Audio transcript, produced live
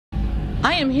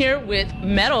I am here with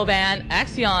metal band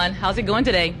Axion. How's it going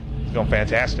today? It's going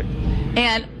fantastic.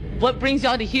 And what brings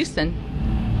y'all to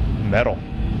Houston? Metal.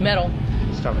 Metal.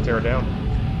 It's time to tear it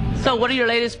down. So what are your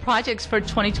latest projects for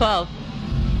 2012?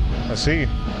 Let's see.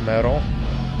 Metal.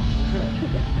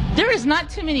 There is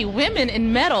not too many women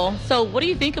in metal, so what do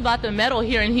you think about the metal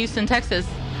here in Houston, Texas?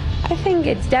 I think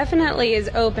it definitely is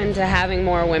open to having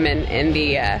more women in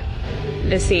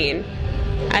the scene.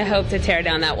 I hope to tear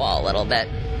down that wall a little bit.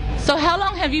 So how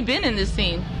long have you been in this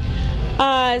scene?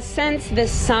 Since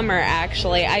this summer,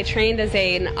 actually. I trained as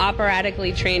an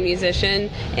operatically trained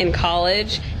musician in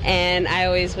college, and I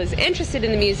always was interested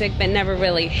in the music, but never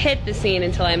really hit the scene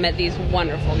until I met these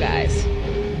wonderful guys.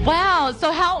 Wow,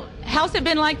 so how's it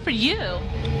been like for you?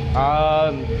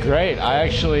 Great.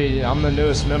 I'm the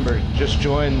newest member. Just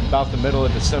joined about the middle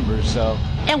of December, so.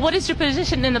 And what is your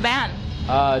position in the band?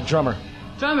 Drummer.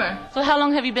 Drummer. So how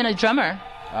long have you been a drummer?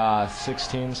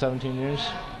 16, 17 years.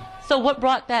 So what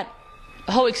brought that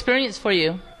whole experience for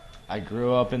you? I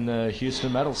grew up in the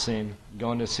Houston metal scene,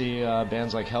 going to see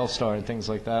bands like Hellstar and things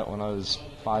like that when I was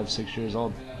 5, 6 years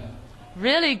old.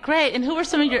 Really great. And who were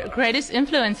some of your greatest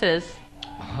influences?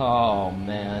 Oh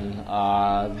man,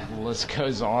 the list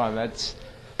goes on. That's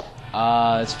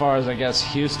as far as I guess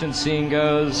Houston scene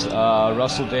goes.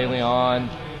 Russell DeLeon,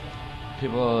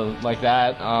 people like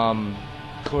that.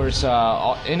 Of course,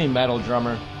 any metal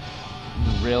drummer.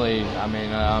 Really, I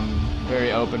mean, I'm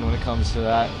very open when it comes to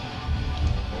that.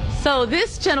 So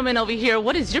this gentleman over here,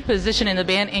 what is your position in the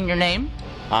band and your name?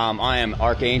 I am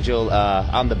Archangel.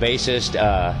 I'm the bassist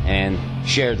and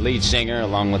shared lead singer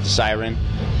along with the Siren.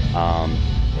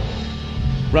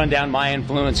 Run down my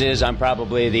influences. I'm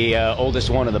probably the oldest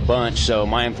one of the bunch, so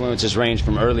my influences range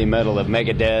from early metal of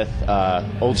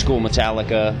Megadeth, old school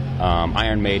Metallica,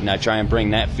 Iron Maiden. I try and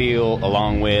bring that feel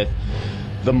along with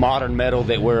the modern metal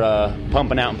that we're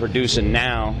pumping out and producing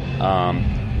now.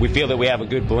 We feel that we have a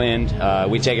good blend.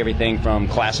 We take everything from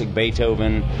classic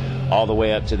Beethoven all the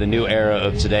way up to the new era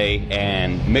of today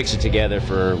and mix it together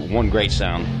for one great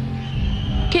sound.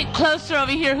 Get closer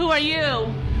over here. Who are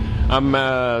you? I'm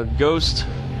Ghost.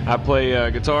 I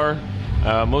play guitar.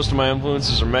 Most of my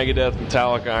influences are Megadeth,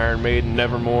 Metallica, Iron Maiden,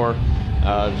 Nevermore.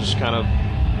 Just kind of...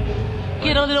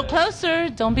 Get a little closer.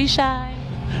 Don't be shy.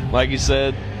 Like you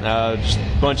said, just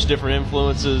a bunch of different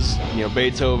influences, you know,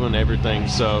 Beethoven, everything.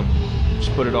 So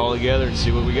just put it all together and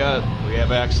see what we got. We have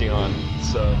Axion,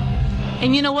 so...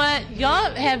 And you know what?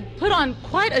 Y'all have put on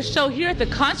quite a show here at the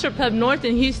Concert Pub North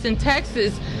in Houston,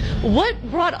 Texas. What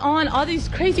brought on all these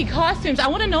crazy costumes? I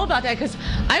want to know about that because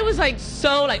I was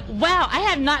wow, I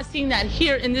have not seen that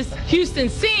here in this Houston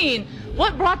scene.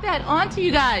 What brought that on to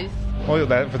you guys? Well,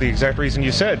 that for the exact reason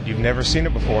you said. You've never seen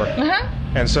it before. Uh-huh.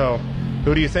 And so,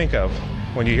 who do you think of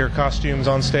when you hear costumes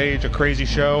on stage, a crazy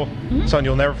show, something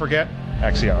you'll never forget?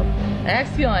 Axion.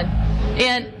 Axion.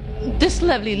 And this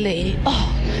lovely lady,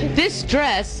 this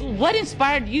dress, what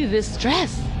inspired you, this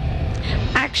dress?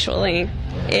 Actually,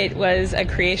 it was a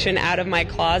creation out of my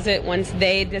closet. Once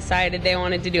they decided they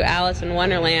wanted to do Alice in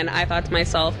Wonderland, I thought to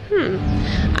myself,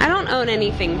 I don't own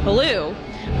anything blue,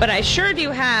 but I sure do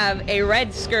have a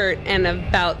red skirt and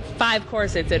about 5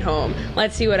 corsets at home.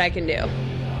 Let's see what I can do.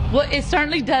 Well, it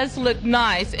certainly does look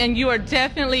nice, and you are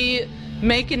definitely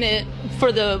making it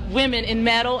for the women in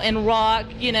metal and rock,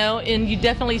 you know, and you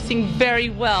definitely sing very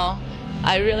well.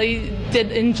 I really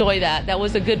did enjoy that. That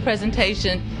was a good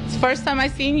presentation. It's the first time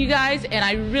I've seen you guys, and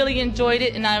I really enjoyed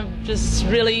it, and I'm just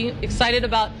really excited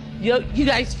about you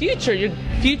guys' future. Your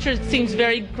future seems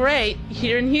very great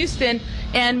here in Houston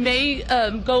and may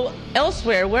go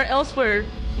elsewhere. Where elsewhere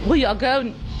will y'all go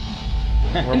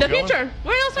in the future?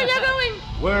 Where else are y'all going?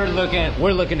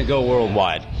 We're looking to go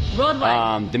worldwide.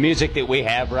 Worldwide. The music that we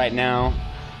have right now,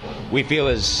 we feel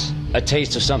is a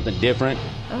taste of something different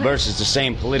versus the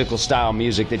same political style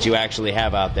music that you actually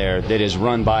have out there that is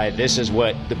run by, this is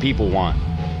what the people want.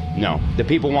 No, the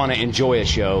people want to enjoy a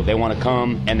show. They want to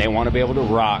come and they want to be able to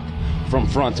rock from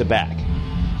front to back.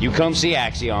 You come see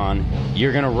Axion,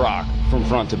 you're going to rock from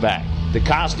front to back. The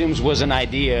costumes was an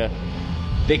idea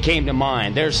that came to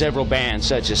mind. There are several bands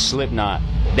such as Slipknot.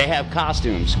 They have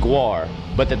costumes, Gwar,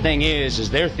 but the thing is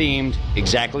they're themed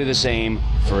exactly the same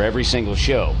for every single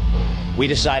show. We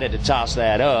decided to toss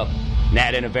that up and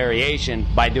add in a variation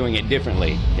by doing it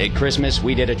differently. At Christmas,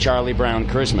 we did a Charlie Brown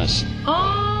Christmas.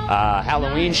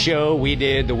 Halloween show, we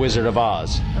did the Wizard of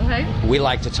Oz. Okay. We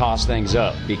like to toss things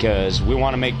up because we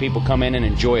want to make people come in and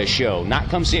enjoy a show, not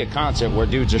come see a concert where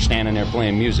dudes are standing there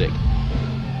playing music.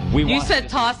 You said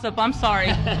toss up. I'm sorry.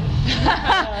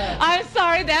 I'm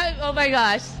sorry. Oh my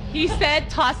gosh. He said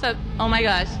toss up. Oh my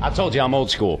gosh. I told you I'm old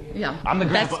school. Yeah. I'm the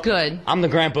grandpa. That's good. I'm the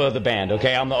grandpa of the band,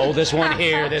 okay? I'm the oldest one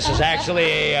here. This is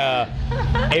actually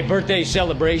a birthday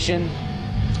celebration.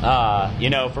 You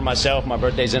know, for myself, my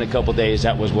birthday's in a couple days.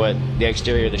 That was what the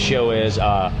exterior of the show is.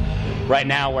 Right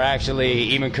now, we're actually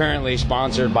even currently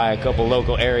sponsored by a couple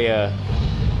local area,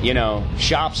 you know,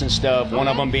 shops and stuff. One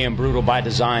of them being Brutal by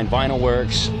Design Vinyl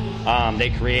Works. They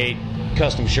create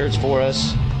custom shirts for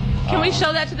us. Can we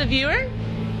show that to the viewer?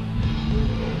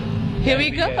 Here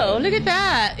we go. Look at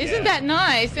that. Isn't that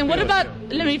nice? And what about,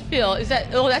 let me feel, is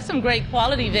that, oh, that's some great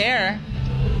quality there.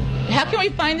 How can we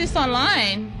find this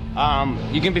online?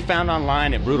 You can be found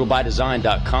online at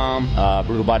brutalbydesign.com.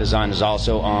 Brutal by Design is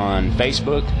also on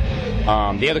Facebook.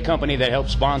 The other company that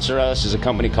helps sponsor us is a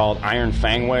company called Iron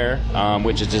Fangwear,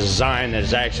 which is a design that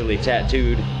is actually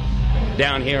tattooed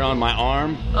down here on my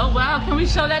arm. Oh, wow. Can we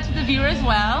show that to the viewer as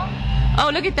well? Oh,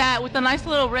 look at that with a nice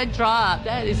little red drop.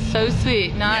 That is so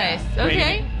sweet. Nice. Yeah,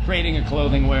 okay. Creating a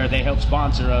clothing where they help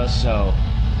sponsor us, so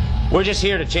we're just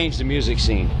here to change the music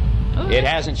scene. Okay. It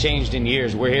hasn't changed in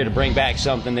years. We're here to bring back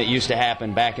something that used to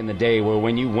happen back in the day where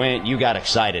when you went, you got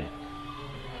excited.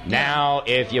 Now,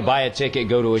 if you buy a ticket,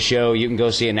 go to a show, you can go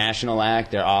see a national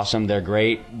act. They're awesome. They're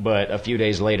great. But a few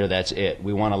days later, that's it.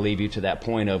 We want to leave you to that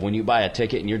point of when you buy a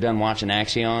ticket and you're done watching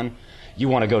Axion, you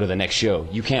want to go to the next show.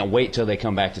 You can't wait till they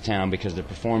come back to town because the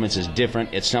performance is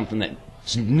different. It's something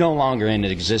that's no longer in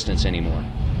existence anymore.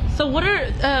 So what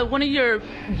are one of your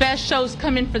best shows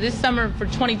coming for this summer for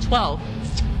 2012?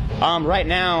 Right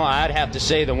now, I'd have to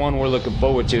say the one we're looking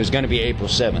forward to is going to be April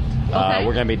 7th. Okay.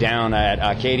 We're going to be down at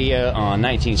Arcadia on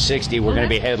 1960. We're going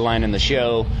to be headlining the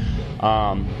show,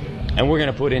 and we're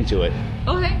going to put into it.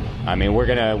 Okay. I mean, we're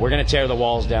gonna tear the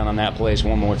walls down on that place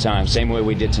one more time, same way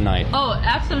we did tonight. Oh,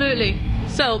 absolutely.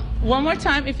 So one more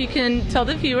time, if you can tell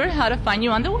the viewer how to find you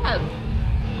on the web.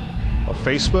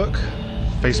 Facebook,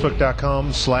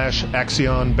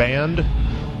 facebook.com/Axion Band.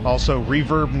 Also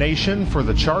Reverb Nation for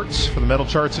the charts, for the metal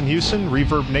charts in Houston,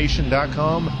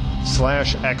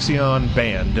 reverbnation.com/Axion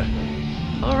Band.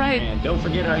 All right. And don't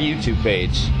forget our YouTube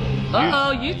page.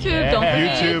 YouTube. Yeah. Don't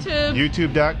forget YouTube.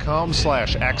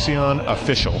 YouTube.com/Axion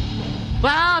Official.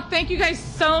 Wow, thank you guys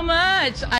so much.